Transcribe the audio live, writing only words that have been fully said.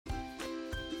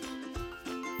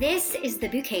This is The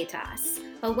Bouquet Toss,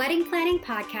 a wedding planning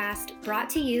podcast brought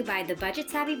to you by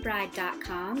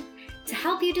thebudgetsavvybride.com to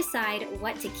help you decide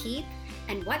what to keep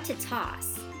and what to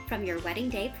toss from your wedding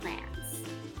day plans.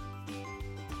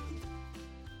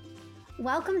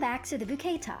 Welcome back to The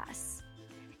Bouquet Toss.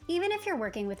 Even if you're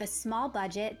working with a small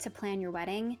budget to plan your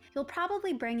wedding, you'll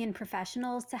probably bring in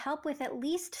professionals to help with at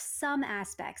least some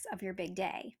aspects of your big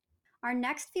day. Our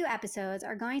next few episodes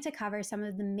are going to cover some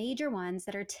of the major ones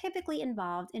that are typically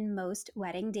involved in most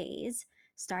wedding days,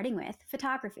 starting with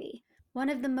photography. One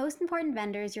of the most important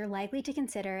vendors you're likely to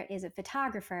consider is a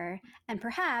photographer and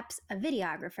perhaps a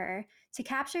videographer to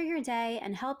capture your day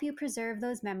and help you preserve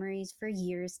those memories for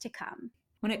years to come.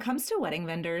 When it comes to wedding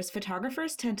vendors,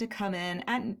 photographers tend to come in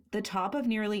at the top of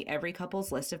nearly every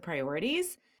couple's list of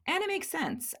priorities. And it makes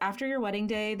sense. After your wedding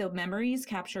day, the memories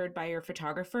captured by your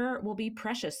photographer will be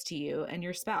precious to you and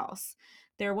your spouse.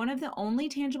 They're one of the only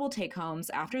tangible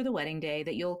take-homes after the wedding day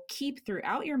that you'll keep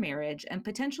throughout your marriage and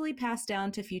potentially pass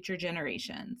down to future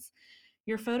generations.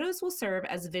 Your photos will serve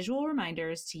as visual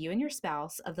reminders to you and your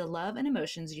spouse of the love and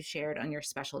emotions you shared on your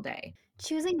special day.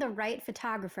 Choosing the right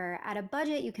photographer at a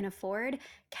budget you can afford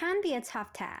can be a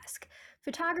tough task.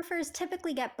 Photographers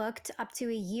typically get booked up to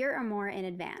a year or more in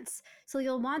advance, so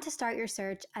you'll want to start your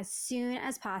search as soon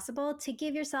as possible to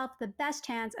give yourself the best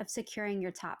chance of securing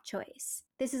your top choice.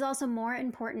 This is also more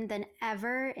important than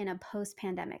ever in a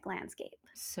post-pandemic landscape.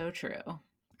 So true.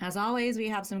 As always, we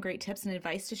have some great tips and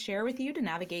advice to share with you to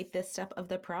navigate this step of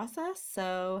the process,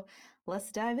 so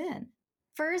let's dive in.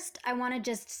 First, I want to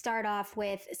just start off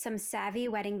with some savvy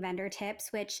wedding vendor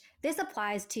tips, which this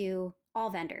applies to all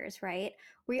vendors, right?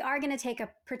 We are going to take a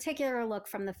particular look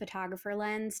from the photographer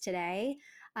lens today,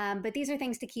 but these are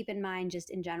things to keep in mind just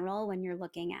in general when you're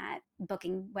looking at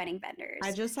booking wedding vendors.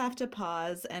 I just have to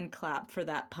pause and clap for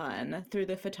that pun, through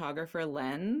the photographer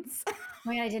lens.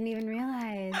 Wait, I didn't even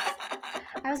realize.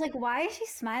 I was like, why is she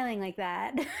smiling like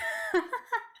that?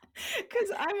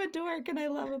 Because I'm a dork and I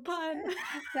love a pun.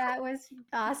 That was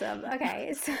awesome.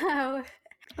 Okay, so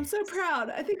I'm so proud.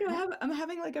 I think I'm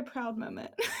having like a proud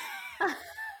moment.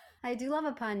 I do love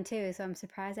a pun too, so I'm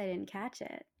surprised I didn't catch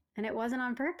it. And it wasn't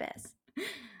on purpose.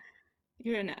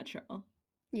 You're a natural.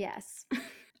 Yes.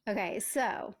 Okay,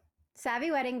 so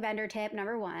savvy wedding vendor tip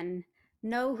number 1,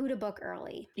 know who to book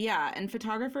early. Yeah, and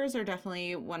photographers are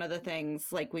definitely one of the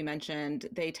things, like we mentioned,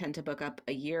 they tend to book up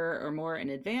a year or more in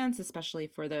advance, especially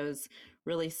for those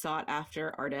really sought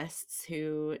after artists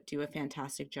who do a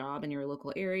fantastic job in your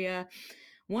local area.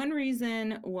 One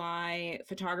reason why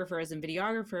photographers and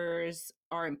videographers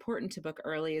are important to book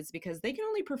early is because they can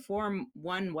only perform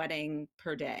one wedding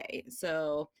per day.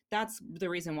 So that's the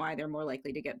reason why they're more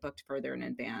likely to get booked further in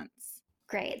advance.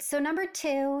 Great. So number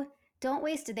 2, don't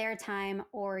waste their time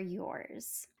or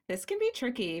yours. This can be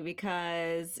tricky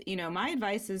because, my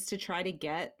advice is to try to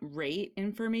get rate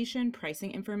information,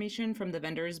 pricing information from the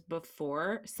vendors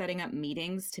before setting up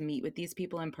meetings to meet with these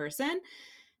people in person,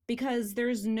 because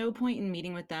there's no point in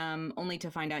meeting with them only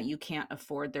to find out you can't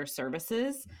afford their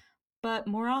services. But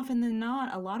more often than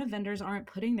not, a lot of vendors aren't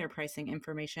putting their pricing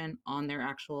information on their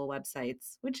actual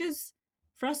websites, which is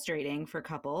frustrating for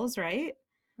couples, right?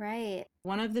 Right.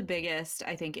 One of the biggest,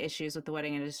 I think, issues with the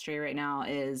wedding industry right now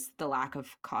is the lack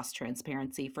of cost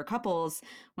transparency for couples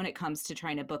when it comes to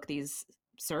trying to book these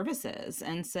services.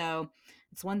 And so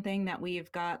it's one thing that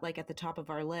we've got like at the top of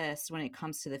our list when it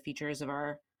comes to the features of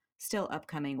our still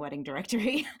upcoming wedding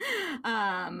directory.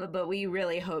 But we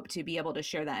really hope to be able to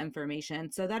share that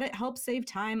information so that it helps save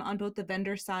time on both the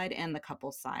vendor side and the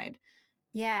couple side.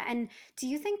 Yeah. And do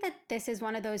you think that this is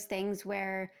one of those things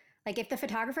where, like, if the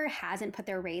photographer hasn't put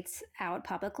their rates out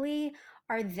publicly,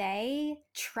 are they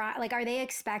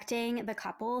expecting the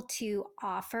couple to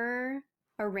offer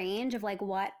a range of like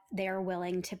what they're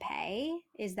willing to pay?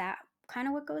 Is that kind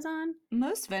of what goes on?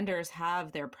 Most vendors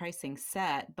have their pricing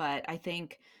set, but I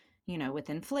think, with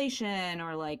inflation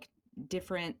or like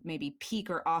different maybe peak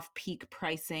or off-peak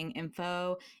pricing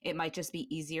info, it might just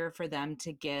be easier for them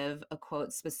to give a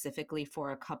quote specifically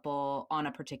for a couple on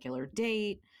a particular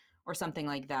date or something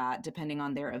like that, depending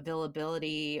on their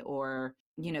availability or,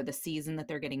 the season that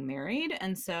they're getting married.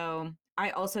 And so I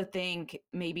also think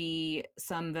maybe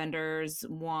some vendors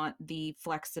want the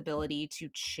flexibility to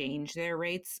change their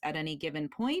rates at any given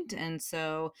point. And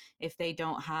so if they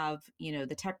don't have,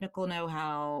 the technical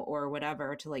know-how or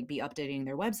whatever to like be updating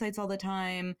their websites all the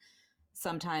time,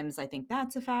 sometimes I think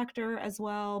that's a factor as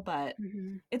well, but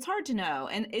it's hard to know.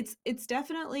 And it's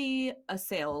definitely a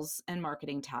sales and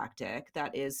marketing tactic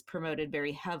that is promoted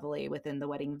very heavily within the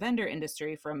wedding vendor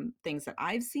industry from things that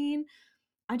I've seen.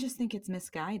 I just think it's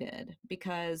misguided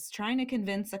because trying to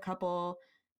convince a couple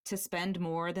to spend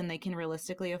more than they can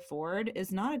realistically afford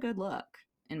is not a good look,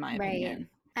 in my Right. opinion.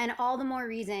 And all the more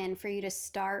reason for you to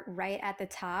start right at the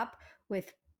top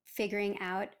with figuring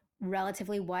out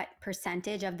relatively what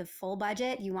percentage of the full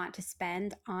budget you want to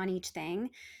spend on each thing.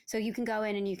 So you can go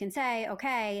in and you can say,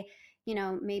 okay,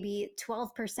 maybe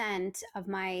 12% of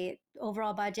my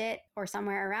overall budget or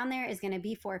somewhere around there is going to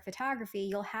be for photography.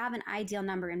 You'll have an ideal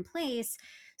number in place.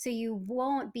 So you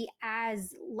won't be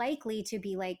as likely to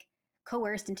be like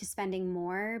coerced into spending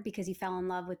more because you fell in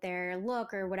love with their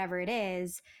look or whatever it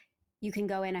is. You can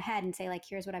go in ahead and say like,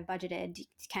 here's what I've budgeted.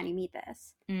 Can you meet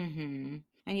this? Mm-hmm.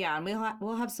 And yeah, and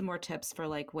we'll have some more tips for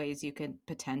like ways you could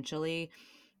potentially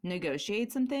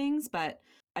negotiate some things, but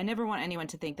I never want anyone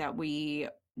to think that we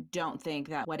don't think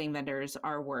that wedding vendors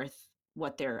are worth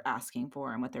what they're asking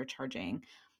for and what they're charging.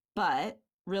 But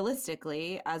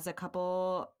realistically, as a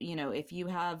couple, if you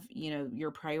have,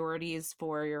 your priorities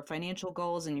for your financial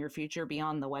goals and your future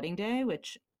beyond the wedding day,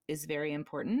 which is very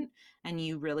important, and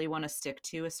you really want to stick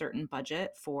to a certain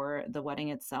budget for the wedding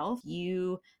itself,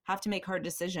 you have to make hard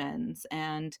decisions,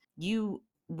 and you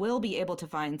will be able to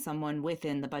find someone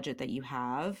within the budget that you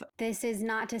have. This is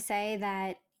not to say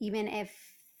that even if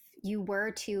you were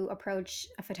to approach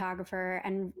a photographer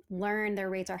and learn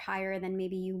their rates are higher than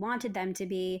maybe you wanted them to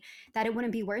be, that it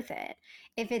wouldn't be worth it.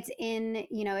 If it's in,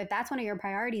 if that's one of your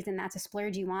priorities and that's a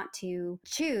splurge you want to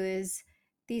choose,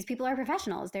 these people are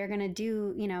professionals. They're going to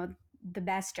do, the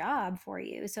best job for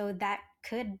you. So that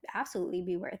could absolutely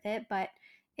be worth it, but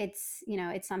it's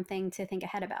something to think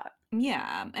ahead about.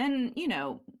 Yeah. And,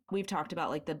 we've talked about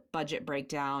like the budget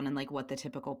breakdown and like what the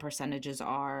typical percentages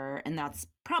are. And that's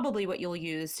probably what you'll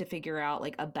use to figure out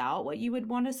like about what you would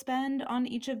want to spend on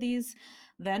each of these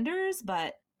vendors.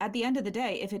 But at the end of the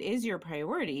day, if it is your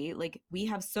priority, like we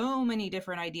have so many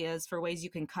different ideas for ways you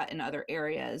can cut in other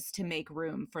areas to make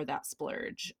room for that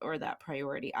splurge or that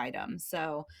priority item.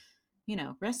 So,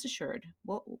 rest assured,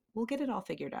 we'll get it all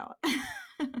figured out.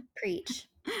 Preach.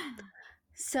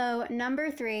 So, number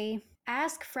 3,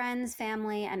 ask friends,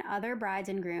 family, and other brides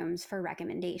and grooms for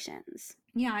recommendations.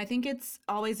 Yeah, I think it's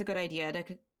always a good idea to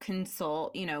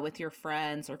consult, with your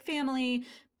friends or family,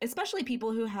 especially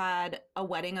people who had a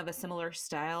wedding of a similar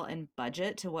style and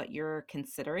budget to what you're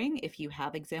considering. If you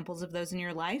have examples of those in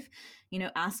your life,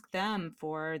 ask them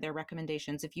for their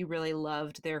recommendations. If you really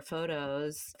loved their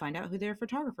photos, find out who their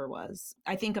photographer was.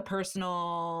 I think a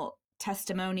personal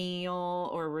testimonial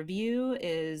or review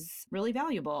is really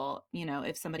valuable,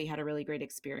 if somebody had a really great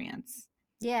experience.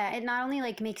 Yeah, it not only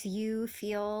like makes you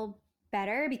feel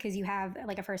better because you have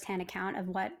like a firsthand account of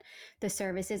what the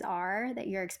services are that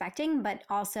you're expecting, but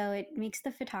also it makes the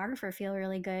photographer feel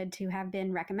really good to have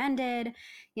been recommended.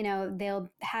 They'll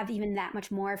have even that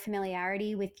much more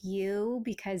familiarity with you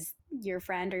because your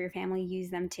friend or your family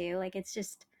use them too. Like it's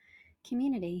just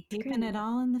community. It's Keeping great. it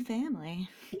all in the family.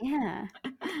 Yeah.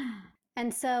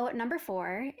 And so, number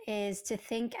 4 is to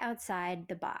think outside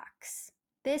the box.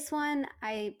 This one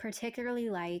I particularly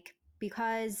like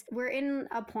because we're in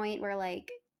a point where,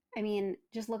 like, I mean,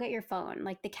 just look at your phone.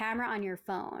 Like, the camera on your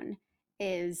phone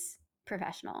is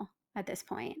professional at this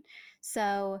point.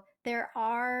 So, there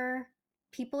are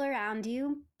people around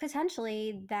you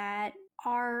potentially that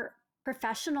are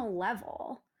professional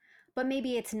level, but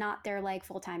maybe it's not their like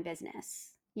full time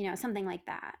business, something like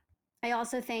that. I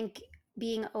also think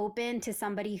being open to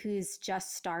somebody who's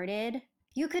just started.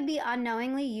 You could be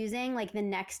unknowingly using like the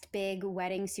next big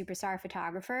wedding superstar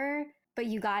photographer, but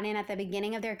you got in at the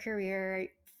beginning of their career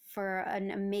for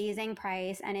an amazing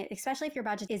price. And especially if your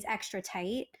budget is extra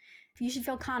tight, you should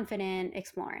feel confident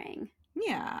exploring.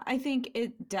 Yeah, I think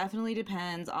it definitely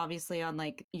depends, obviously, on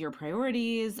like your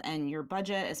priorities and your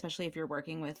budget, especially if you're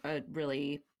working with a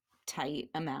really tight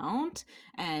amount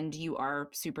and you are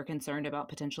super concerned about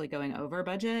potentially going over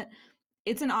budget.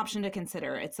 It's an option to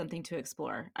consider. It's something to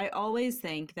explore. I always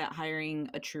think that hiring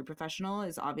a true professional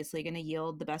is obviously going to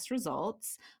yield the best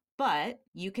results, but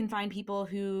you can find people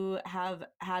who have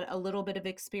had a little bit of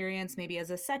experience, maybe as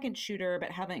a second shooter,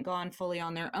 but haven't gone fully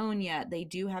on their own yet. They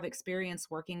do have experience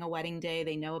working a wedding day,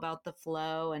 they know about the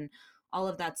flow and all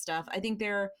of that stuff. I think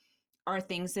there are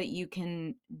things that you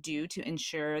can do to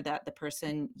ensure that the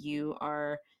person you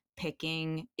are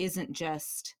picking isn't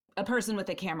just a person with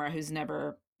a camera who's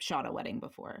never shot a wedding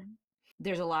before.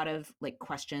 There's a lot of like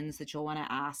questions that you'll want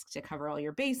to ask to cover all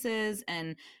your bases.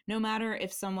 And no matter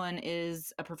if someone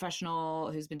is a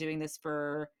professional who's been doing this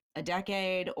for a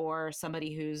decade or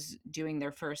somebody who's doing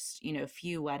their first,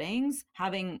 few weddings,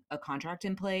 having a contract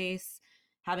in place,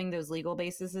 having those legal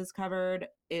bases covered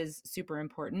is super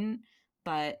important,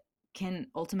 but can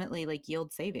ultimately like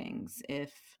yield savings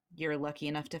if you're lucky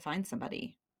enough to find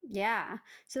somebody. Yeah.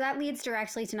 So that leads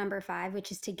directly to number five,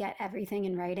 which is to get everything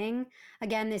in writing.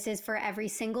 Again, this is for every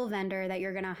single vendor that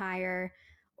you're going to hire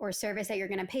or service that you're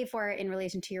going to pay for in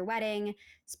relation to your wedding.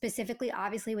 Specifically,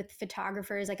 obviously, with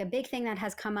photographers, like a big thing that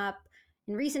has come up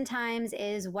in recent times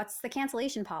is what's the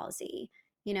cancellation policy?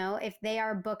 You know, if they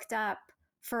are booked up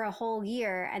for a whole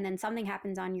year and then something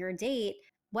happens on your date,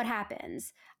 what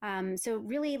happens? So,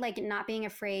 really, like not being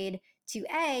afraid to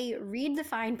A, read the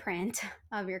fine print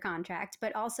of your contract,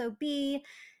 but also B,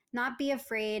 not be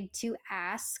afraid to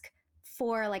ask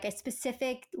for like a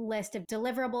specific list of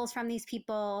deliverables from these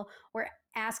people or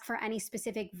ask for any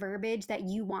specific verbiage that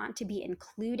you want to be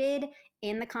included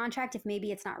in the contract if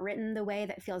maybe it's not written the way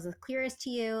that feels the clearest to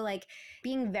you. Like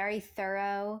being very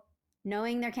thorough,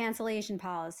 knowing their cancellation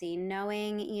policy,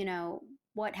 knowing,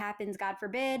 what happens, God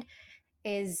forbid,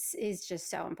 is just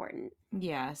so important.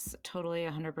 Yes, totally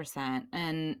 100%.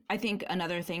 And I think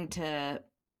another thing to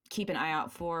keep an eye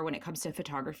out for when it comes to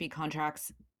photography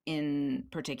contracts in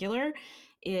particular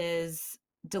is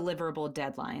deliverable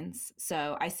deadlines.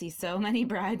 So I see so many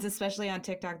brides, especially on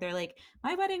TikTok, they're like,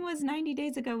 my wedding was 90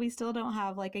 days ago. We still don't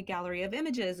have like a gallery of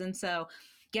images. And so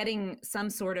getting some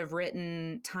sort of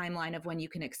written timeline of when you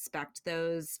can expect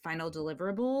those final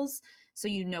deliverables so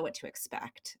you know what to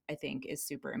expect, I think is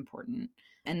super important.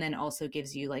 And then also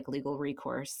gives you like legal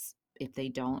recourse if they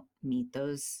don't meet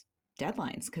those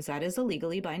deadlines, because that is a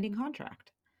legally binding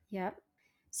contract. Yep.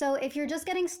 So, if you're just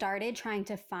getting started trying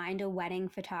to find a wedding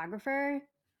photographer,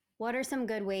 what are some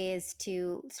good ways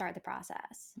to start the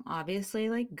process? Obviously,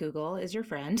 like Google is your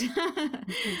friend.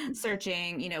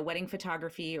 Searching, wedding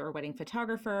photography or wedding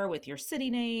photographer with your city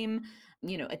name,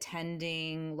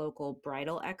 attending local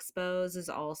bridal expos is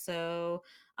also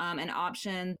an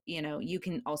option. You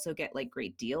can also get like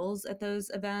great deals at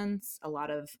those events. A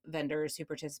lot of vendors who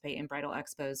participate in bridal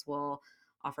expos will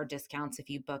offer discounts if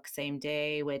you book same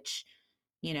day, which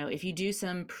if you do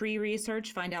some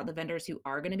pre-research, find out the vendors who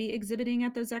are going to be exhibiting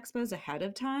at those expos ahead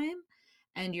of time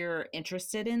and you're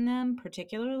interested in them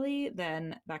particularly,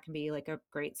 then that can be like a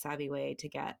great savvy way to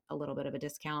get a little bit of a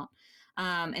discount.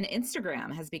 And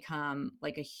Instagram has become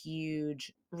like a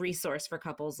huge resource for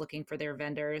couples looking for their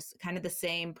vendors. Kind of the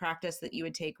same practice that you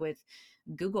would take with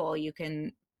Google. You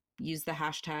can use the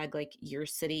hashtag like your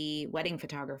city wedding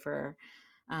photographer.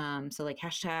 So like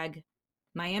hashtag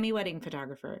Miami wedding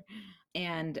photographer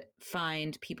and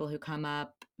find people who come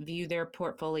up, view their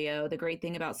portfolio. The great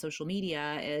thing about social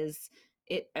media is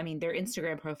their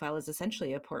Instagram profile is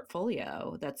essentially a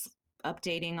portfolio that's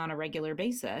updating on a regular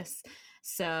basis.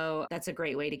 So that's a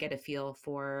great way to get a feel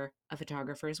for a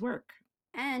photographer's work.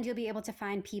 And you'll be able to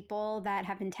find people that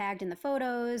have been tagged in the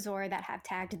photos or that have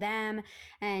tagged them.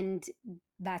 And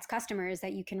that's customers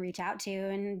that you can reach out to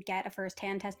and get a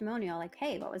firsthand testimonial like,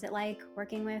 hey, what was it like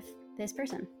working with this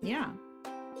person? Yeah,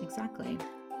 exactly.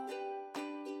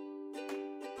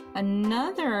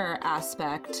 Another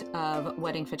aspect of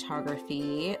wedding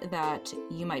photography that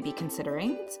you might be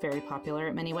considering, it's very popular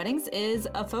at many weddings, is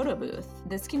a photo booth.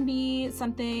 This can be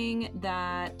something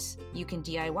that you can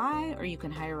DIY or you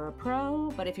can hire a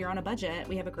pro, but if you're on a budget,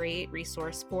 we have a great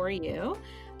resource for you.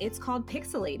 It's called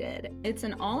Pixelated. It's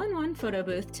an all-in-one photo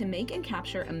booth to make and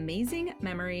capture amazing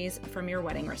memories from your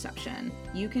wedding reception.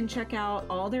 You can check out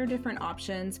all their different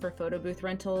options for photo booth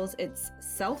rentals. It's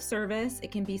self-service.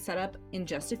 It can be set up in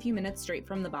just a few minutes straight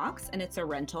from the box, and it's a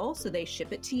rental, so they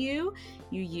ship it to you.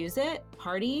 You use it,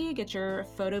 party, get your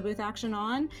photo booth action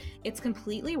on. It's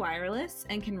completely wireless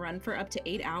and can run for up to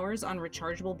 8 hours on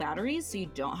rechargeable batteries, so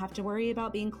you don't have to worry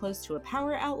about being close to a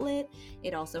power outlet.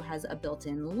 It also has a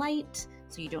built-in light,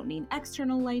 so you don't need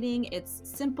external lighting. It's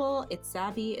simple, it's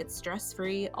savvy, it's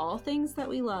stress-free, all things that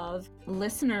we love.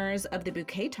 Listeners of the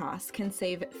Bouquet Toss can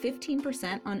save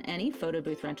 15% on any photo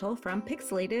booth rental from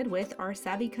Pixelated with our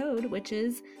savvy code, which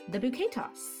is the Bouquet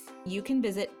Toss. You can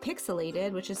visit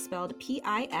Pixelated, which is spelled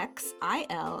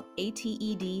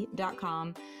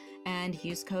Pixilated.com, and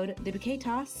use code the Bouquet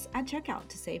Toss at checkout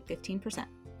to save 15%.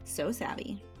 So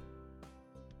savvy.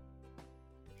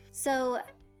 So,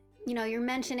 you're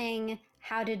mentioning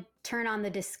how to turn on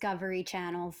the Discovery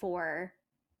channel for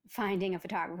finding a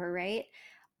photographer, right?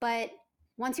 But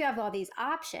once you have all these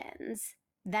options,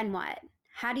 then what?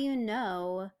 How do you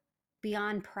know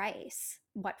beyond price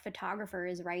what photographer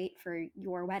is right for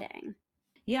your wedding?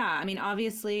 Yeah,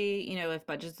 obviously, if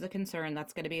budget's a concern,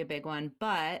 that's going to be a big one,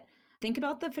 but think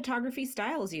about the photography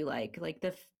styles you like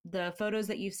the photos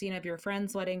that you've seen of your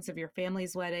friends' weddings, of your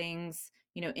family's weddings,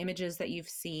 images that you've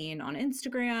seen on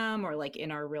Instagram or like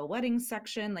in our real weddings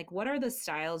section. Like what are the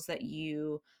styles that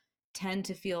you tend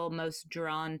to feel most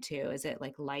drawn to? Is it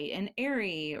like light and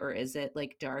airy or is it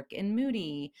like dark and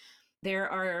moody? There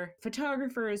are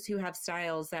photographers who have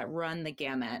styles that run the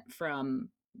gamut from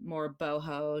more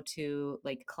boho to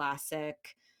like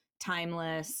classic,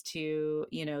 timeless to,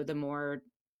 the more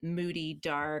moody,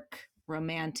 dark,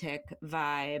 romantic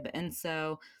vibe. And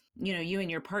so, you and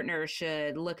your partner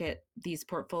should look at these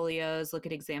portfolios, look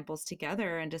at examples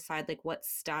together and decide like what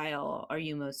style are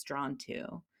you most drawn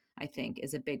to, I think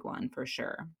is a big one for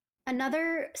sure.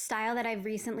 Another style that I've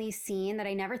recently seen that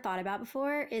I never thought about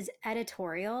before is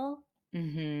editorial,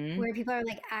 Mhm. where people are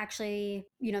like, actually,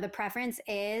 the preference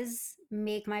is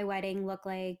make my wedding look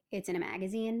like it's in a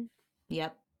magazine.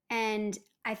 Yep. And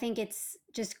I think it's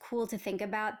just cool to think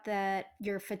about that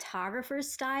your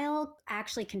photographer's style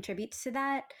actually contributes to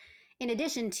that, in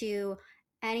addition to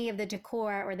any of the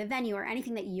decor or the venue or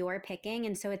anything that you're picking.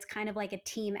 And so it's kind of like a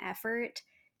team effort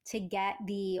to get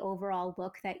the overall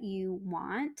look that you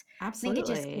want. I think it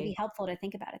just can be Absolutely. helpful to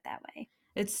think about it that way.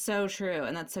 It's so true.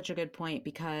 And that's such a good point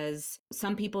because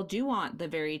some people do want the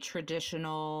very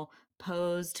traditional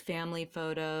posed family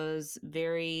photos,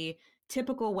 very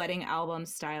typical wedding album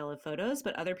style of photos,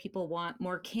 but other people want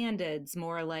more candids,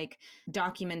 more like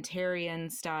documentarian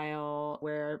style,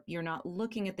 where you're not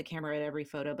looking at the camera at every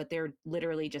photo, but they're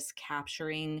literally just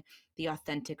capturing the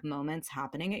authentic moments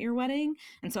happening at your wedding.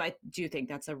 And so I do think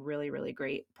that's a really, really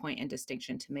great point and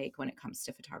distinction to make when it comes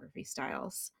to photography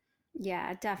styles.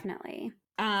 Yeah, definitely.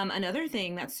 Another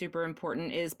thing that's super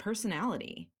important is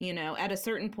personality. At a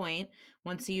certain point,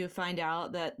 once you find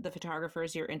out that the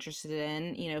photographers you're interested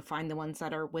in, find the ones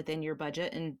that are within your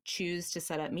budget and choose to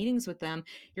set up meetings with them,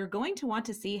 you're going to want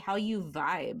to see how you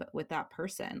vibe with that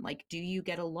person. Like, do you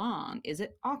get along? Is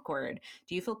it awkward?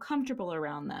 Do you feel comfortable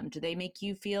around them? Do they make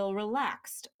you feel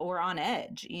relaxed or on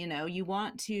edge? You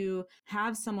want to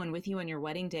have someone with you on your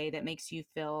wedding day that makes you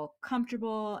feel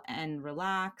comfortable and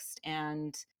relaxed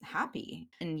and happy.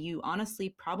 And you honestly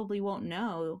probably won't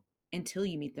know until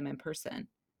you meet them in person.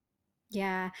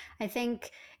 Yeah, I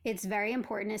think it's very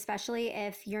important, especially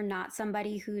if you're not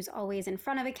somebody who's always in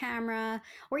front of a camera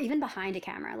or even behind a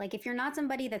camera. Like, if you're not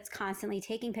somebody that's constantly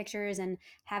taking pictures and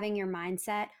having your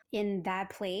mindset in that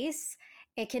place,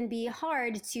 it can be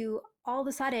hard to all of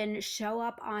a sudden show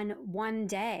up on one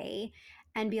day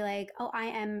and be like, oh, I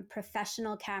am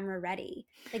professional camera ready.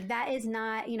 Like, that is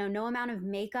not, no amount of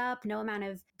makeup, no amount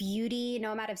of beauty,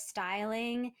 no amount of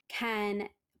styling can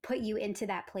put you into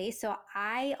that place. So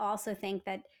I also think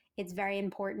that it's very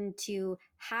important to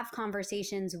have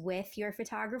conversations with your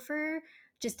photographer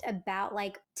just about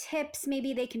like tips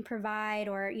maybe they can provide,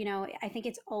 or I think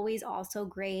it's always also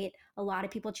great. A lot of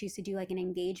people choose to do like an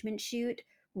engagement shoot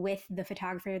with the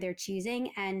photographer they're choosing,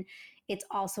 and it's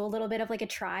also a little bit of like a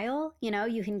trial.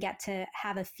 You can get to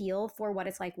have a feel for what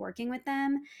it's like working with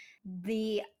them.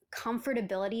 The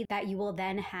comfortability that you will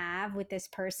then have with this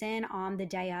person on the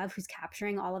day of, who's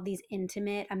capturing all of these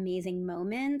intimate, amazing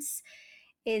moments,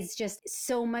 is just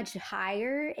so much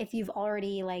higher if you've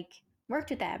already like worked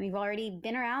with them, you've already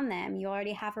been around them, you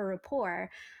already have a rapport.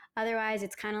 Otherwise,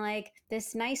 it's kind of like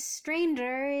this nice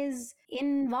stranger is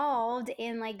involved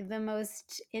in like the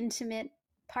most intimate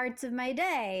parts of my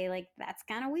day. Like, that's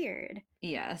kind of weird.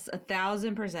 Yes,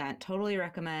 1,000%. Totally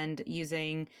recommend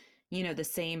using, the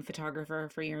same photographer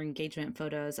for your engagement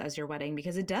photos as your wedding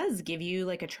because it does give you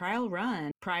like a trial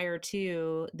run prior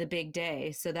to the big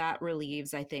day. So that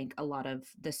relieves, I think, a lot of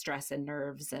the stress and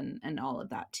nerves and all of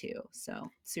that too.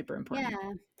 So super important.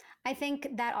 Yeah. I think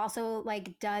that also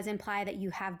like does imply that you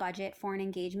have budget for an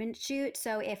engagement shoot.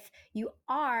 So if you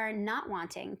are not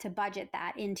wanting to budget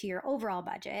that into your overall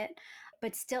budget,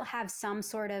 but still have some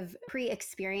sort of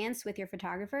pre-experience with your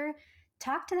photographer,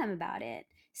 talk to them about it.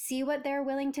 See what they're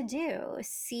willing to do.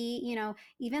 See,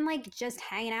 even like just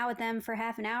hanging out with them for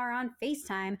half an hour on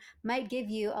FaceTime might give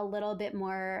you a little bit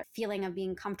more feeling of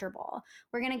being comfortable.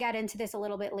 We're going to get into this a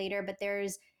little bit later, but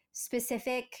there's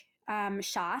specific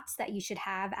shots that you should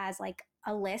have as like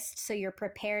a list, so you're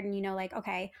prepared and like,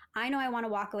 okay, I know I want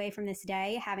to walk away from this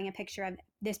day having a picture of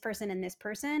this person and this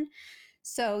person.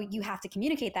 So you have to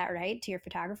communicate that, right, to your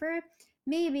photographer.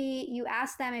 Maybe you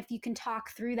ask them if you can talk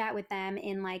through that with them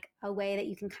in like a way that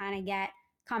you can kind of get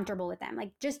comfortable with them.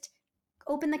 Like, just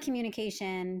open the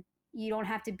communication. You don't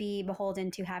have to be beholden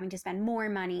to having to spend more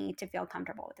money to feel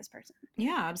comfortable with this person.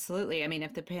 Yeah, absolutely. I mean,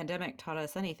 if the pandemic taught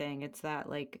us anything, it's that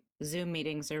like Zoom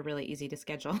meetings are really easy to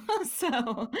schedule.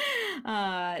 So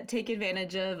take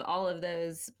advantage of all of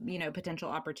those, potential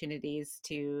opportunities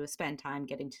to spend time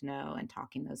getting to know and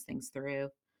talking those things through.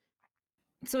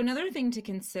 So, another thing to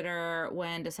consider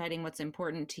when deciding what's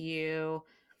important to you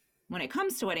when it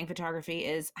comes to wedding photography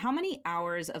is how many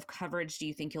hours of coverage do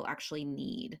you think you'll actually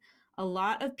need? A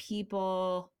lot of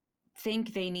people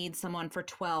think they need someone for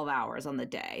 12 hours on the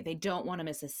day. They don't want to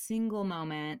miss a single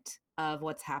moment of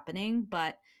what's happening.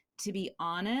 But to be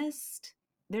honest,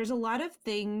 there's a lot of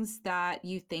things that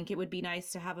you think it would be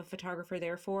nice to have a photographer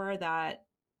there for that,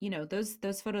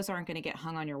 those photos aren't going to get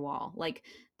hung on your wall. Like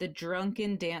the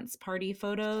drunken dance party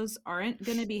photos aren't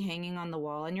going to be hanging on the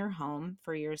wall in your home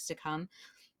for years to come.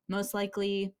 Most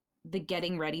likely, the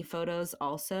getting ready photos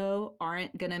also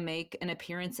aren't going to make an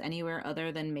appearance anywhere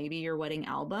other than maybe your wedding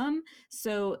album.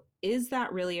 So, is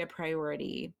that really a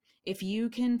priority? If you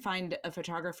can find a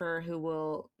photographer who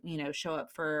will, show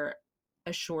up for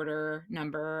a shorter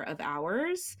number of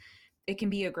hours, it can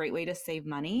be a great way to save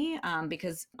money,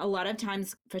 because a lot of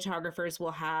times photographers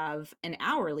will have an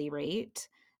hourly rate.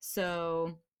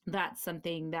 So, that's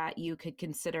something that you could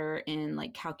consider in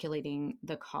like calculating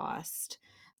the cost.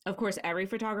 Of course, every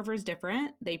photographer is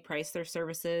different. They price their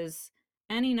services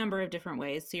any number of different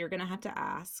ways. So you're going to have to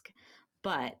ask.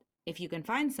 But if you can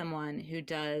find someone who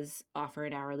does offer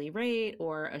an hourly rate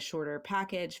or a shorter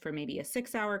package for maybe a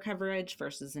 6 hour coverage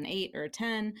versus an 8 or a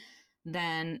 10,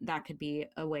 then that could be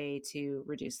a way to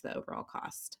reduce the overall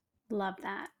cost. Love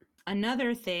that.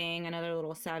 Another thing, another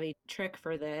little savvy trick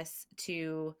for this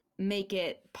to make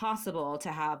it possible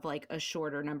to have like a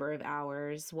shorter number of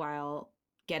hours while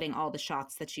getting all the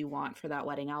shots that you want for that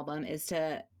wedding album is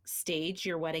to stage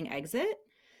your wedding exit.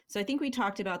 So I think we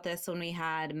talked about this when we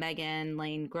had Megan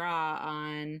Lane Gra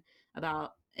on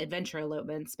about adventure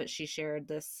elopements, but she shared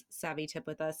this savvy tip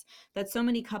with us that so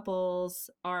many couples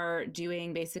are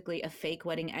doing basically a fake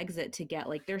wedding exit to get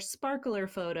like their sparkler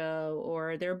photo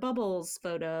or their bubbles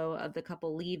photo of the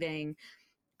couple leaving,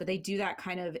 but they do that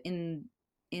kind of in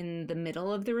the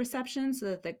middle of the reception so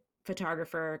that the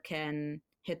photographer can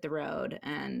hit the road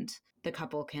and the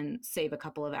couple can save a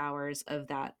couple of hours of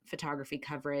that photography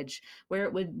coverage where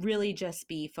it would really just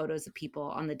be photos of people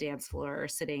on the dance floor or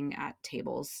sitting at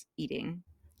tables eating.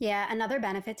 Yeah, another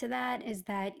benefit to that is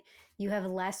that you have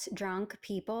less drunk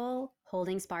people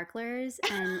holding sparklers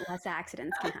and less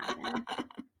accidents can happen.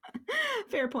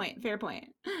 Fair point. Fair point.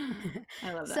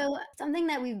 I love that. So, something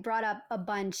that we've brought up a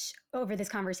bunch over this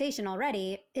conversation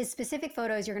already is specific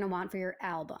photos you're going to want for your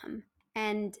album.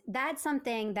 And that's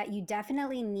something that you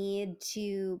definitely need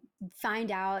to find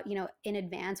out, in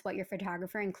advance what your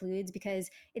photographer includes, because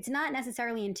it's not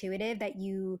necessarily intuitive that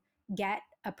you get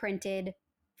a printed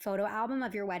photo album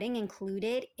of your wedding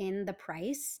included in the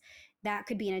price. That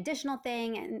could be an additional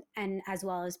thing, and as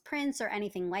well as prints or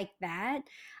anything like that.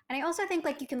 And I also think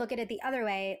like you can look at it the other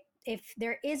way. If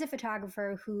there is a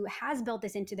photographer who has built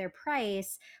this into their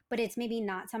price, but it's maybe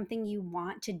not something you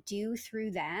want to do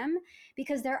through them,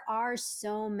 because there are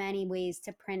so many ways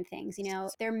to print things.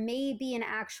 There may be an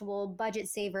actual budget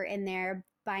saver in there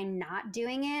by not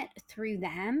doing it through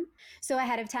them. So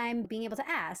ahead of time, being able to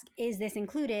ask, is this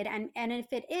included? And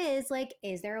if it is, like,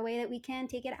 is there a way that we can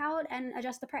take it out and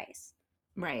adjust the price?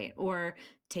 Right. Or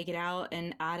take it out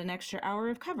and add an extra hour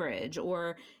of coverage.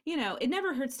 Or, it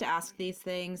never hurts to ask these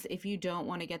things. If you don't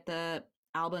want to get the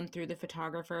album through the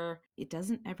photographer, it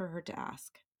doesn't ever hurt to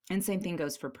ask. And same thing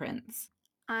goes for prints.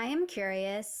 I am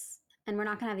curious, and we're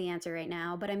not going to have the answer right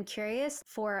now, but I'm curious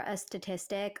for a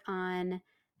statistic on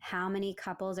how many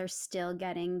couples are still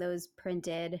getting those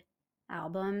printed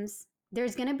albums.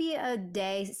 There's going to be a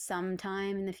day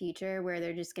sometime in the future where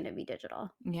they're just going to be digital.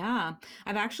 Yeah.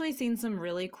 I've actually seen some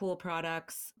really cool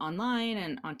products online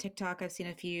and on TikTok. I've seen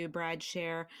a few brides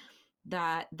share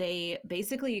that they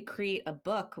basically create a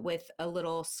book with a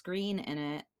little screen in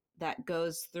it that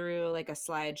goes through like a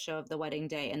slideshow of the wedding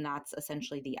day. And that's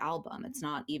essentially the album. It's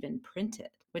not even printed,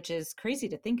 which is crazy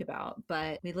to think about.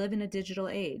 But we live in a digital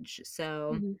age.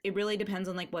 So it really depends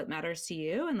on like what matters to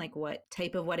you and like what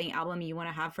type of wedding album you want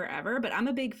to have forever. But I'm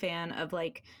a big fan of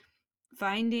like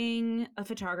finding a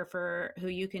photographer who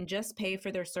you can just pay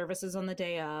for their services on the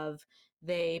day of.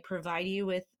 They provide you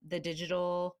with the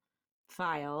digital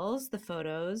files, the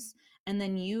photos, and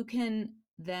then you can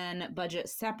then budget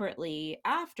separately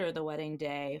after the wedding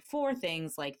day for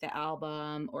things like the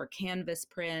album or canvas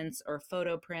prints or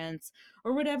photo prints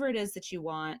or whatever it is that you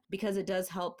want, because it does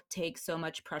help take so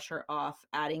much pressure off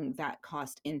adding that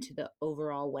cost into the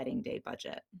overall wedding day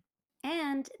budget.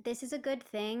 And this is a good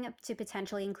thing to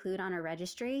potentially include on a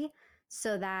registry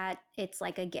so that it's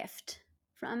like a gift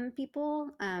from people.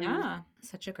 Yeah,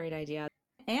 such a great idea.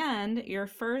 And your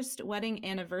first wedding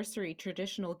anniversary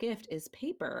traditional gift is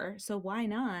paper. So why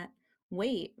not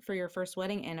wait for your first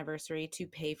wedding anniversary to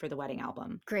pay for the wedding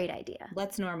album? Great idea.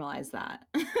 Let's normalize that.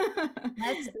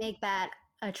 Let's make that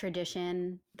a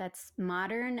tradition that's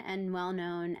modern and well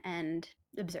known and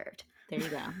observed. There you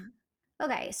go.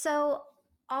 Okay, so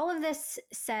all of this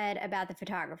said about the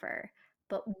photographer,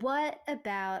 But what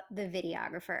about the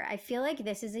videographer? I feel like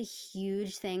this is a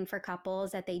huge thing for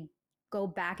couples that they go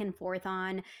back and forth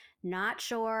on, not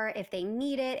sure if they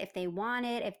need it, if they want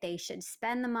it, if they should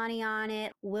spend the money on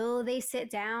it. Will they sit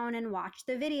down and watch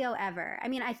the video ever? I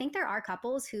mean, I think there are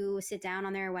couples who sit down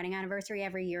on their wedding anniversary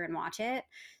every year and watch it.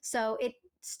 So it's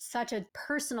such a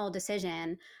personal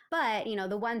decision. But,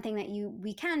 the one thing that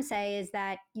we can say is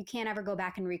that you can't ever go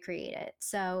back and recreate it.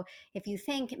 So if you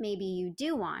think maybe you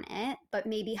do want it, but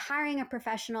maybe hiring a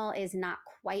professional is not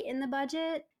quite in the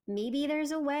budget, maybe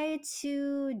there's a way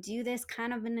to do this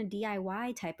kind of in a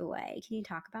DIY type of way. Can you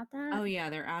talk about that? Oh, yeah,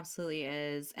 there absolutely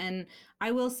is. And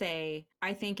I will say,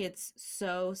 I think it's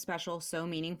so special, so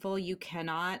meaningful. You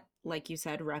cannot, like you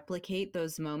said, replicate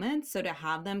those moments. So to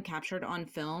have them captured on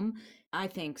film, I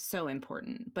think so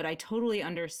important. But I totally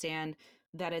understand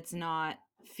that it's not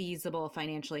feasible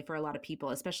financially for a lot of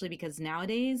people, especially because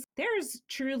nowadays there's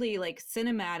truly like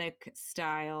cinematic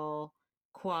style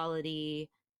quality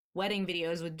wedding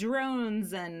videos with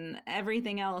drones and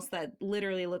everything else that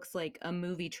literally looks like a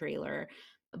movie trailer,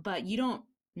 but you don't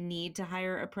need to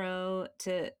hire a pro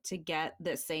to get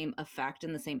the same effect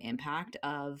and the same impact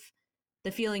of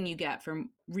the feeling you get from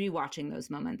rewatching those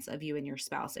moments of you and your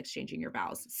spouse exchanging your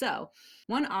vows. So,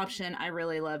 one option I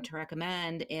really love to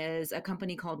recommend is a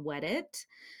company called Wedit,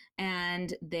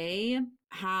 and they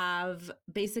have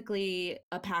basically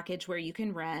a package where you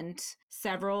can rent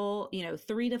several,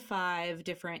 3 to 5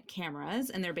 different cameras,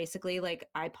 and they're basically like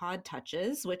iPod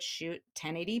touches, which shoot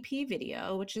 1080p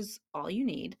video, which is all you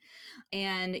need,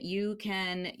 and you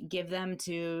can give them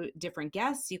to different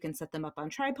guests. You can set them up on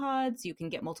tripods, you can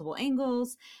get multiple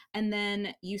angles, and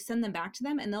then you send them back to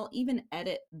them, and they'll even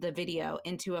edit the video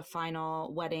into a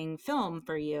final wedding film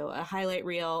for you, a highlight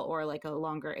reel or like a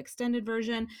longer extended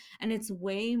version. And it's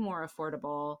way more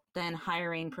affordable than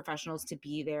hiring professionals to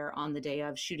be there on the day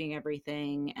of shooting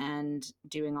everything and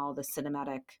doing all the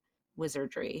cinematic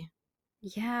wizardry.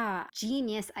 Yeah,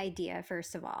 genius idea,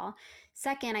 first of all.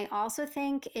 Second, I also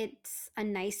think it's a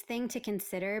nice thing to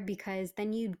consider because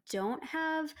then you don't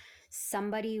have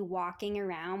somebody walking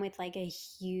around with like a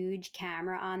huge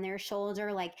camera on their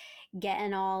shoulder, like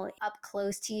getting all up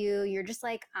close to you. You're just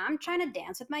like, I'm trying to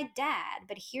dance with my dad,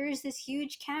 but here's this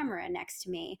huge camera next to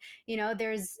me.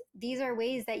 These are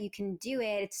ways that you can do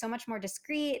it. It's so much more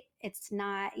discreet, it's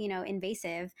not,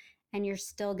 invasive, and you're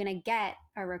still going to get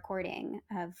a recording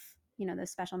of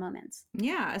those special moments.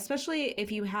 Yeah, especially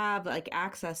if you have like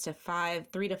access to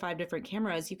 3 to 5 different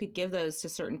cameras, you could give those to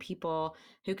certain people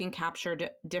who can capture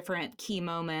different key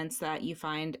moments that you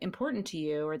find important to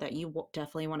you or that you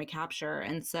definitely want to capture.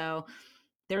 And so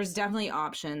there's definitely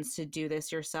options to do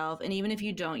this yourself. And even if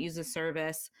you don't use a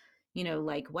service,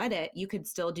 like Wedit, you could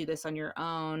still do this on your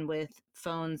own with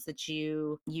phones that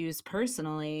you use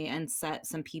personally and set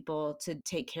some people to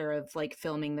take care of like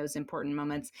filming those important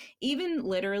moments. Even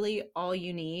literally all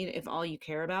you need, if all you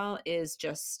care about is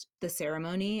just the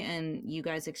ceremony and you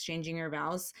guys exchanging your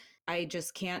vows, I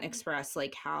just can't express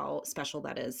like how special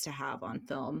that is to have on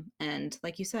film. And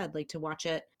like you said, like to watch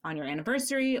it on your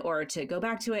anniversary or to go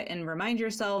back to it and remind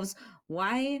yourselves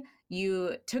why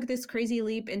you took this crazy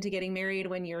leap into getting married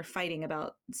when you're fighting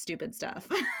about stupid stuff.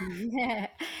 Yeah.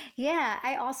 Yeah.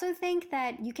 I also think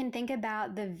that you can think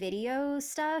about the video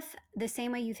stuff the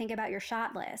same way you think about your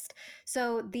shot list.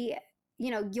 So we're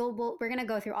going to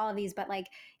go through all of these, but like,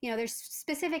 there's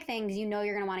specific things you're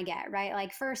going to want to get, right?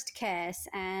 Like first kiss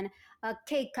and a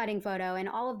cake cutting photo and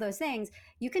all of those things.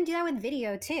 You can do that with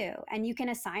video too. And you can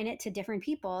assign it to different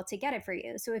people to get it for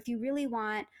you. So if you really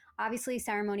want, obviously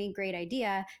ceremony, great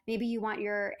idea. Maybe you want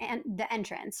the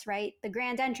entrance, right? The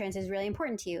grand entrance is really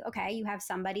important to you. Okay, you have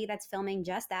somebody that's filming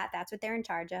just that. That's what they're in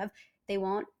charge of. They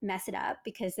won't mess it up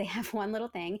because they have one little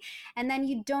thing. And then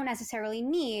you don't necessarily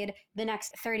need the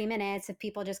next 30 minutes of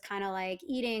people just kind of like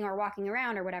eating or walking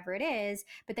around or whatever it is.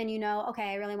 But then okay,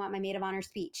 I really want my maid of honor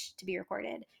speech to be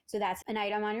recorded. So that's an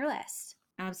item on your list.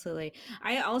 Absolutely.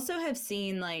 I also have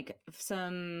seen like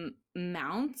some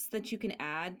mounts that you can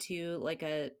add to like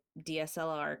a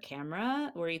DSLR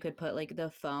camera where you could put like the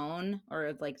phone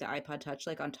or like the iPod Touch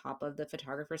like on top of the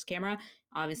photographer's camera.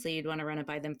 Obviously, you'd want to run it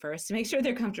by them first to make sure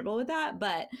they're comfortable with that,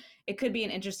 but it could be an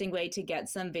interesting way to get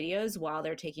some videos while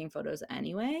they're taking photos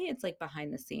anyway. It's like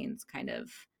behind the scenes kind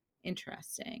of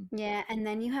interesting. Yeah, and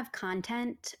then you have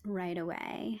content right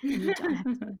away and you don't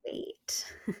have to wait.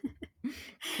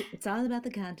 It's all about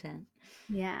the content.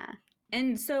 Yeah.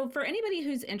 And so, for anybody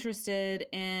who's interested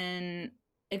in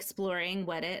exploring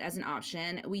Wedit as an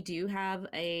option, we do have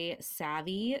a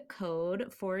savvy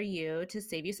code for you to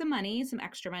save you some money, some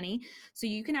extra money. So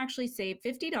you can actually save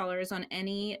 $50 on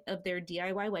any of their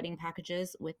DIY wedding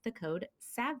packages with the code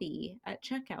SAVVY at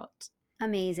checkout.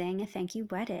 Amazing. Thank you,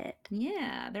 Reddit.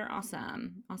 Yeah, they're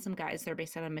awesome. Awesome guys. They're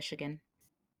based out of Michigan.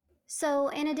 So,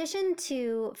 in addition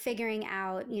to figuring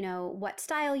out, what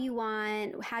style you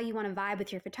want, how you want to vibe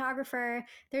with your photographer,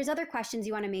 there's other questions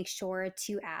you want to make sure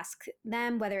to ask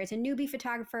them, whether it's a newbie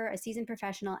photographer, a seasoned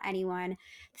professional, anyone.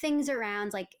 Things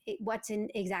around like what's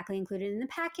exactly included in the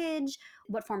package,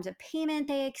 what forms of payment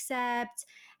they accept,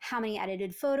 how many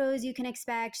edited photos you can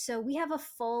expect. So, we have a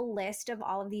full list of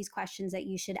all of these questions that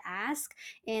you should ask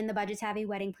in the Budget Savvy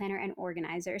Wedding Planner and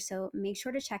Organizer. So, make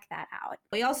sure to check that out.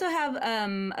 We also have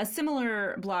a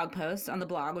similar blog post on the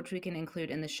blog, which we can include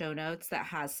in the show notes, that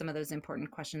has some of those important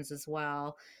questions as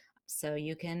well. So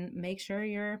you can make sure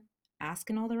you're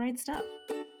asking all the right stuff.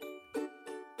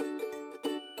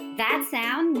 That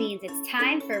sound means it's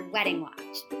time for Wedding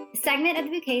Watch, a segment of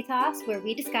the Bouquet Toss where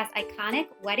we discuss iconic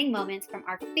wedding moments from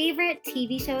our favorite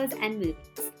TV shows and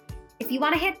movies. If you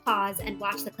want to hit pause and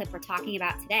watch the clip we're talking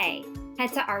about today,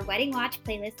 head to our Wedding Watch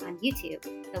playlist on YouTube.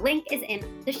 The link is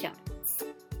in the show notes.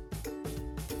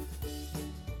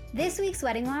 This week's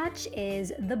Wedding Watch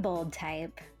is the bold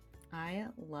type. I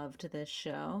loved this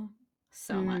show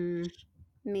so much.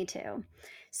 Me too.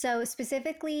 So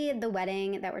specifically, the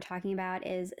wedding that we're talking about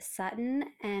is Sutton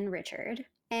and Richard.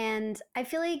 And I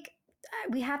feel like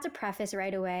we have to preface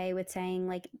right away with saying,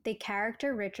 like, the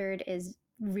character Richard is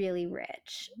really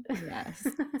rich. Yes.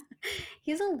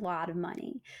 He has a lot of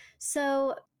money.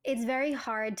 So it's very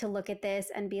hard to look at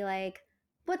this and be like,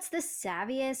 what's the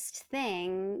savviest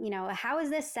thing? How is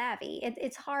this savvy?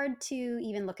 It's hard to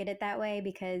even look at it that way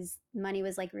because money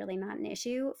was like really not an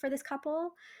issue for this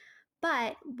couple.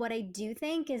 But what I do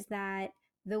think is that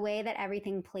the way that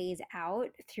everything plays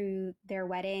out through their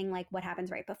wedding, like what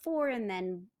happens right before and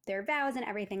then their vows and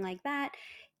everything like that,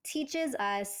 teaches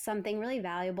us something really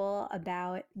valuable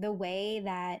about the way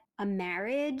that a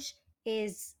marriage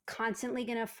is constantly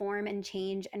going to form and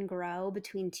change and grow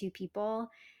between two people.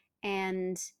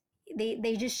 And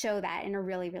they just show that in a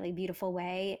really, really beautiful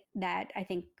way that I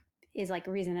think is like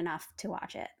reason enough to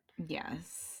watch it.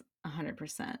 Yes,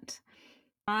 100%.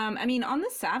 I mean, on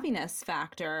the savviness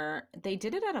factor, they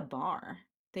did it at a bar.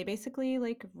 They basically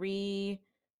like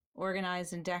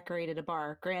reorganized and decorated a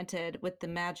bar. Granted, with the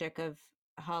magic of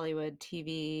Hollywood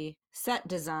TV set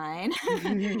design,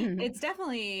 it's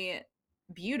definitely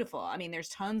beautiful. I mean, there's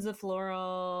tons of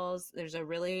florals. There's a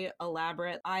really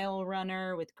elaborate aisle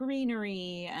runner with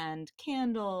greenery and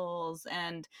candles,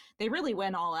 and they really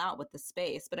went all out with the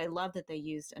space. But I love that they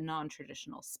used a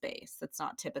non-traditional space that's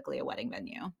not typically a wedding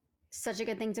venue. Such a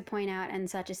good thing to point out and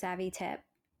such a savvy tip,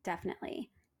 definitely.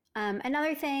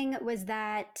 Another thing was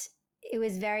that it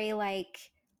was very like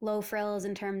low frills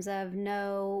in terms of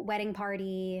no wedding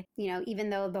party. Even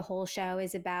though the whole show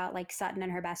is about like Sutton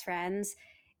and her best friends,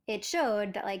 it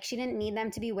showed that like she didn't need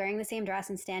them to be wearing the same dress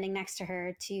and standing next to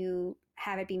her to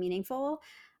have it be meaningful.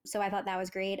 So I thought that was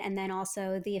great. And then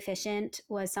also the officiant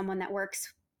was someone that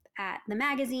works at the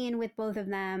magazine with both of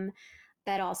them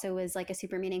that also was like a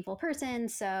super meaningful person.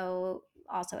 So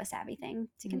also a savvy thing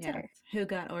to consider. Yes. Who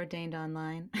got ordained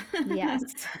online. Yes.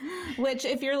 Which,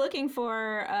 if you're looking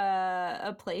for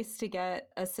a place to get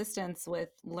assistance with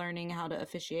learning how to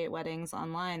officiate weddings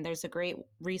online, there's a great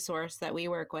resource that we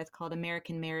work with called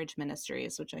American Marriage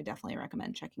Ministries, which I definitely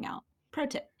recommend checking out. Pro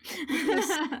tip.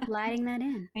 Just sliding that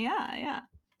in. Yeah.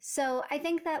 So I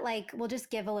think that like we'll just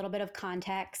give a little bit of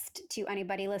context to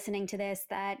anybody listening to this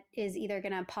that is either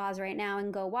going to pause right now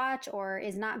and go watch or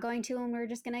is not going to, and we're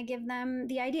just going to give them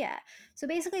the idea. So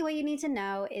basically what you need to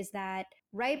know is that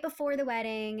right before the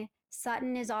wedding,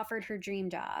 Sutton is offered her dream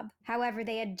job. However,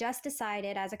 they had just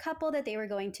decided as a couple that they were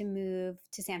going to move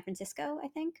to San Francisco, I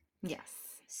think. Yes.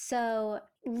 So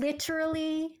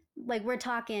literally, like we're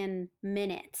talking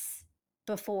minutes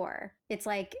before, it's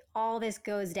like all this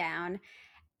goes down.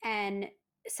 And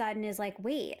Sutton is like,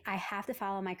 wait, I have to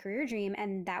follow my career dream.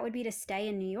 And that would be to stay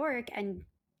in New York and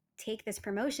take this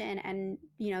promotion and,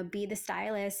 be the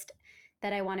stylist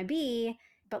that I want to be.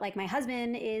 But like my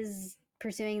husband is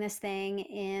pursuing this thing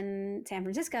in San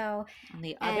Francisco. On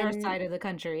the other side of the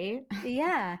country.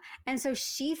 Yeah. And so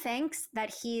she thinks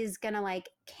that he's going to like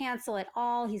cancel it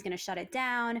all. He's going to shut it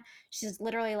down. She's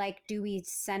literally like, do we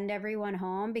send everyone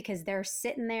home? Because they're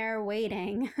sitting there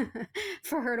waiting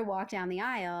for her to walk down the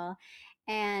aisle.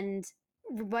 And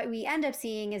what we end up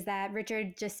seeing is that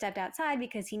Richard just stepped outside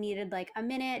because he needed like a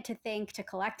minute to think, to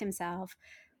collect himself.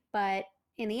 But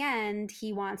in the end,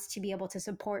 he wants to be able to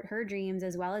support her dreams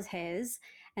as well as his.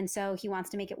 And so he wants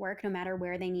to make it work no matter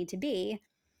where they need to be.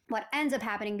 What ends up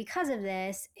happening because of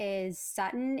this is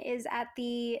Sutton is at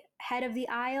the head of the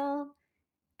aisle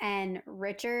and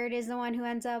Richard is the one who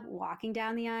ends up walking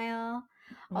down the aisle.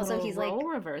 A Also, little he's role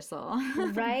like, reversal.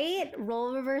 right?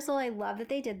 Role reversal. I love that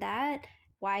they did that.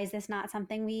 Why is this not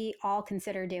something we all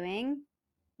consider doing?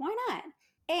 Why not?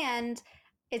 And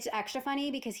it's extra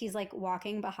funny because he's like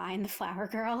walking behind the flower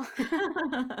girl.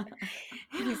 And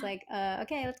he's like,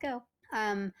 okay, let's go.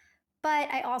 Um, but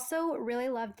I also really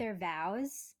loved their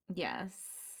vows. Yes.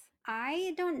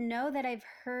 I don't know that I've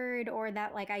heard or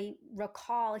that like I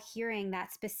recall hearing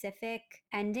that specific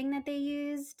ending that they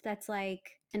used. That's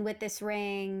like, and with this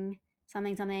ring,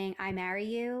 something, something, I marry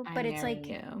you. I But it's marry like,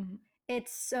 you.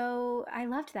 it's so, I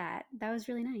loved that. That was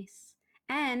really nice.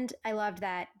 And I loved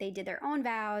that they did their own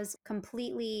vows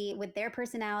completely with their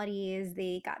personalities.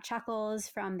 They got chuckles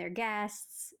from their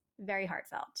guests. Very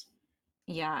heartfelt.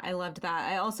 Yeah, I loved that.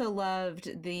 I also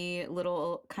loved the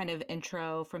little kind of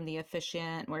intro from the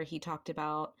officiant where he talked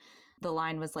about the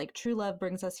line was like, true love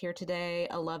brings us here today,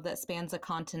 a love that spans a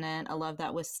continent, a love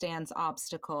that withstands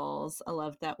obstacles, a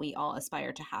love that we all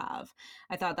aspire to have.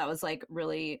 I thought that was like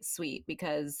really sweet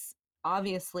because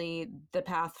obviously the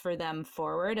path for them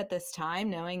forward at this time,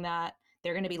 knowing that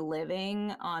they're going to be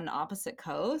living on opposite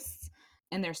coasts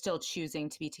and they're still choosing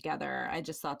to be together, I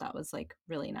just thought that was like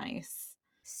really nice.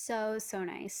 So, so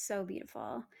nice. So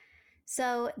beautiful.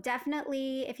 So,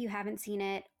 definitely, if you haven't seen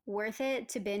it, worth it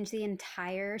to binge the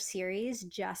entire series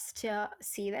just to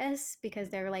see this because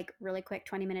they're like really quick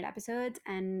 20-minute episodes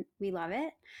and we love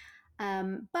it.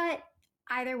 But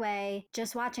either way,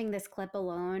 just watching this clip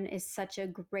alone is such a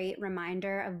great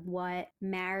reminder of what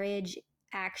marriage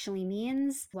actually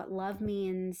means, what love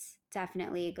means.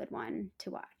 Definitely a good one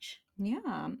to watch.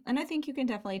 Yeah. And I think you can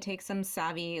definitely take some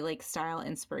savvy, like style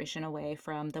inspiration away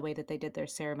from the way that they did their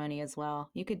ceremony as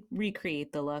well. You could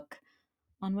recreate the look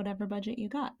on whatever budget you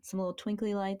got. Some little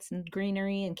twinkly lights and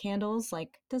greenery and candles,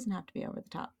 like, doesn't have to be over the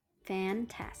top.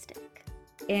 Fantastic.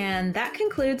 And that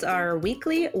concludes our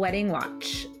weekly wedding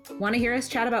watch. Want to hear us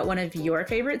chat about one of your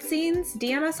favorite scenes?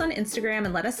 DM us on Instagram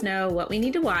and let us know what we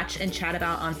need to watch and chat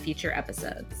about on future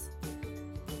episodes.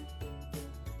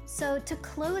 So, to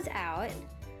close out,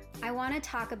 I want to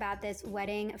talk about this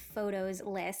wedding photos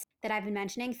list that I've been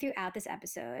mentioning throughout this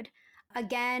episode.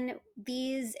 Again,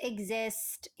 these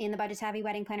exist in the Budget Savvy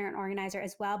Wedding Planner and Organizer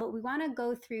as well, but we want to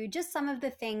go through just some of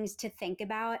the things to think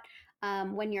about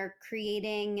when you're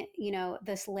creating,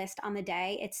 this list on the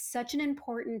day. It's such an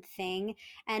important thing,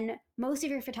 and most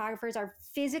of your photographers are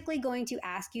physically going to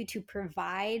ask you to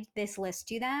provide this list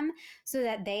to them so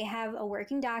that they have a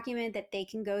working document that they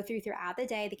can go through throughout the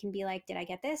day. They can be like, did I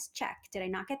get this? Check. Did I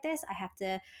not get this? I have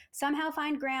to somehow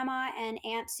find grandma and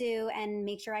Aunt Sue and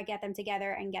make sure I get them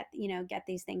together and get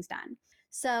these things done.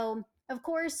 So, of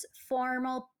course,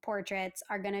 formal portraits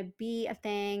are going to be a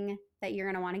thing that you're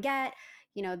going to want to get.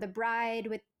 The bride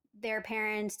with their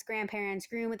parents, grandparents,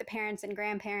 groom with the parents and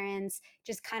grandparents,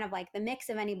 just kind of like the mix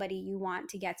of anybody you want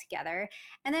to get together.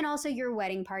 And then also your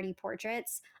wedding party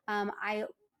portraits. I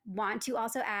want to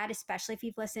also add, especially if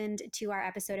you've listened to our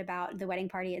episode about the wedding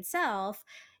party itself,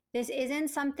 this isn't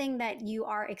something that you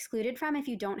are excluded from if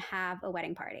you don't have a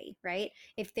wedding party, right?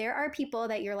 If there are people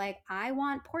that you're like, I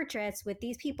want portraits with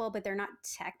these people, but they're not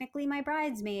technically my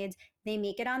bridesmaids, they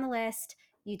make it on the list.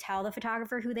 You tell the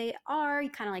photographer who they are,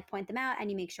 you kind of like point them out, and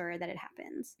you make sure that it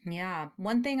happens. Yeah.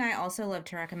 One thing I also love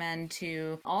to recommend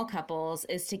to all couples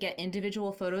is to get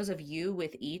individual photos of you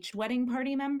with each wedding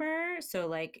party member. So,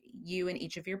 like you and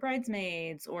each of your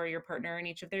bridesmaids, or your partner and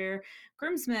each of their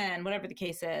groomsmen, whatever the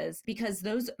case is, because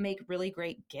those make really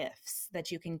great gifts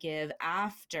that you can give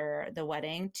after the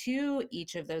wedding to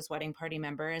each of those wedding party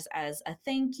members as a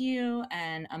thank you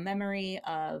and a memory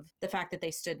of the fact that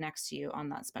they stood next to you on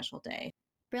that special day.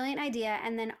 Brilliant idea.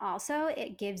 And then also,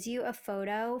 it gives you a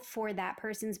photo for that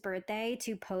person's birthday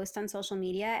to post on social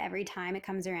media every time it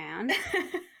comes around.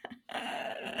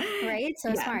 Right? So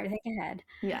Yeah. smart. Think ahead.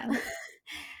 Yeah.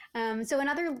 So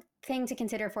another thing to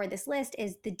consider for this list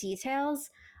is the details,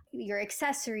 your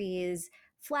accessories,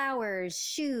 flowers,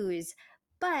 shoes.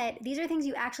 But these are things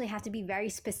you actually have to be very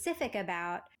specific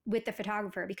about with the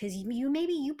photographer because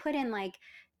you put in like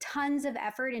tons of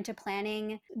effort into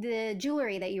planning the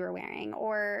jewelry that you were wearing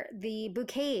or the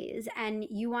bouquets, and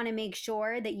you want to make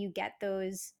sure that you get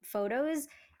those photos.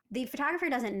 The photographer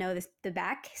doesn't know the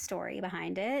backstory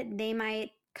behind it. They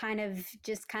might kind of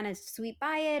sweep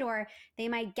by it, or they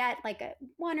might get like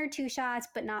one or two shots,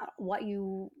 but not what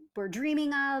you were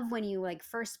dreaming of when you like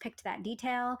first picked that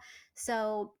detail.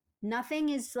 So nothing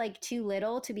is like too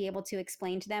little to be able to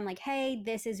explain to them like, hey,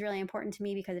 this is really important to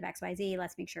me because of XYZ.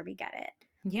 Let's make sure we get it.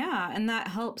 Yeah, and that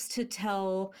helps to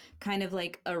tell kind of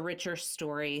like a richer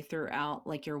story throughout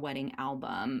like your wedding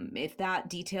album. If that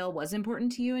detail was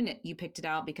important to you and you picked it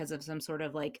out because of some sort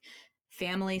of like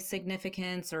family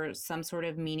significance or some sort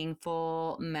of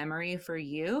meaningful memory for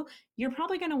you, you're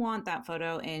probably going to want that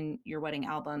photo in your wedding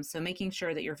album. So making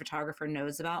sure that your photographer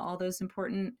knows about all those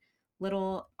important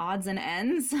little odds and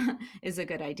ends is a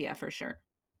good idea for sure.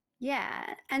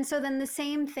 Yeah. And so then the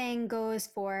same thing goes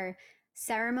for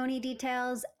ceremony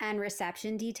details and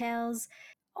reception details.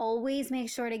 Always make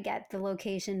sure to get the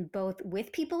location both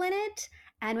with people in it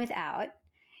and without.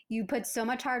 You put so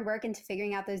much hard work into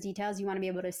figuring out those details. You want to be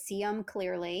able to see them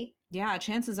clearly. Yeah,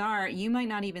 chances are you might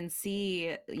not even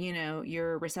see,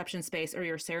 your reception space or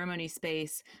your ceremony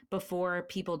space before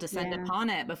people descend Yeah. upon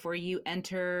it, before you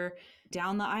enter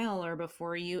down the aisle or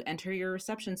before you enter your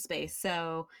reception space.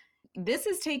 So this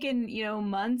has taken,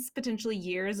 months, potentially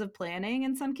years of planning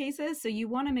in some cases. So you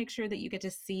want to make sure that you get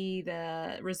to see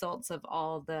the results of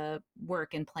all the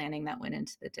work and planning that went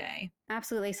into the day.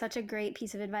 Absolutely. Such a great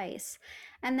piece of advice.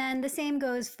 And then the same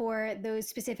goes for those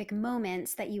specific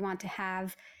moments that you want to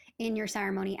have in your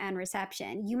ceremony and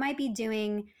reception. You might be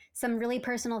doing some really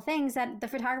personal things that the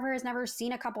photographer has never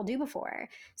seen a couple do before.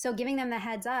 So giving them the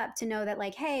heads up to know that,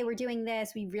 like, hey, we're doing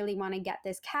this. We really want to get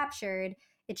this captured.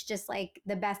 It's just like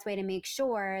the best way to make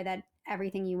sure that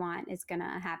everything you want is going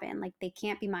to happen. Like, they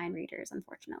can't be mind readers,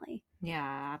 unfortunately.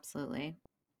 Yeah, absolutely.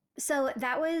 So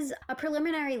that was a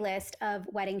preliminary list of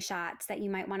wedding shots that you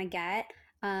might want to get.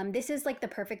 This is like the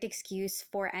perfect excuse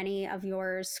for any of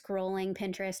your scrolling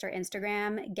Pinterest or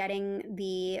Instagram, getting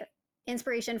the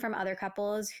inspiration from other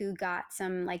couples who got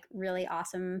some like really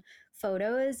awesome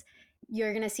photos.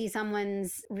 You're going to see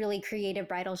someone's really creative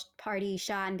bridal party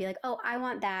shot and be like, oh, I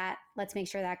want that. Let's make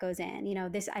sure that goes in.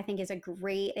 This I think is a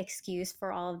great excuse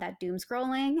for all of that doom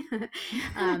scrolling. You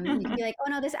can be like, oh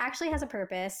no, this actually has a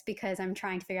purpose because I'm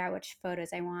trying to figure out which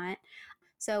photos I want.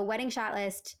 So wedding shot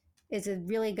list is a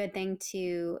really good thing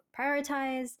to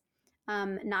prioritize,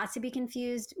 not to be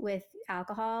confused with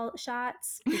alcohol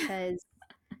shots because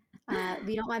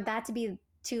we don't want that to be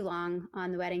too long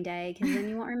on the wedding day because then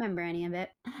you won't remember any of it.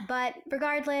 But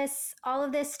regardless, all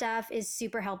of this stuff is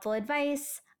super helpful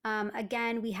advice.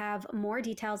 Again, we have more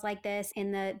details like this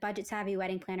in the Budget Savvy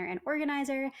Wedding Planner and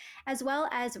Organizer, as well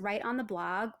as right on the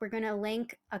blog. We're going to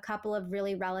link a couple of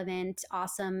really relevant,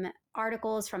 awesome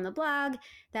articles from the blog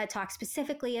that talk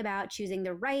specifically about choosing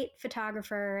the right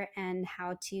photographer and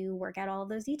how to work out all of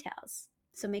those details.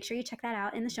 So make sure you check that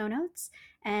out in the show notes,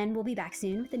 and we'll be back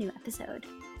soon with a new episode.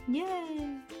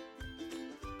 Yay!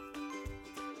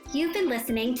 You've been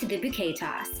listening to The Bouquet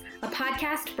Toss, a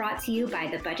podcast brought to you by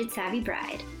the Budget Savvy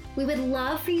Bride. We would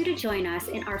love for you to join us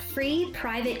in our free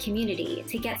private community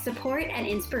to get support and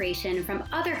inspiration from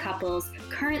other couples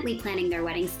currently planning their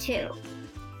weddings too.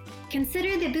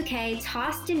 Consider the bouquet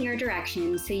tossed in your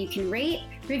direction so you can rate,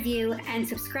 review, and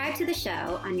subscribe to the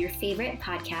show on your favorite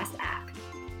podcast app.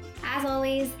 As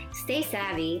always, stay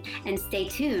savvy and stay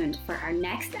tuned for our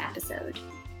next episode.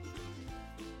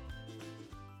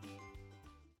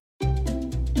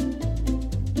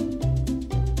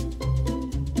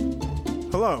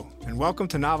 Hello, and welcome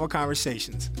to Novel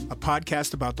Conversations, a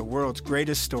podcast about the world's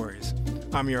greatest stories.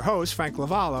 I'm your host, Frank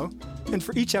Lavallo, and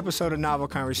for each episode of Novel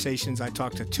Conversations, I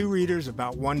talk to two readers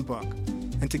about one book.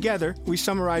 And together, we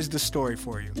summarize the story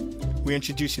for you. We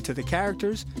introduce you to the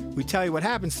characters, we tell you what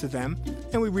happens to them,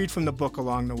 and we read from the book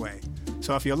along the way.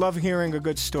 So if you love hearing a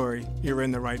good story, you're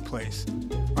in the right place.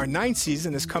 Our 9th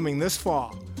season is coming this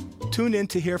fall. Tune in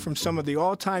to hear from some of the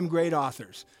all-time great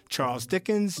authors, Charles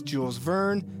Dickens, Jules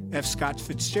Verne, F. Scott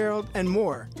Fitzgerald, and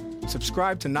more.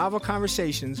 Subscribe to Novel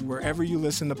Conversations wherever you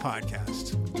listen to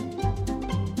podcasts.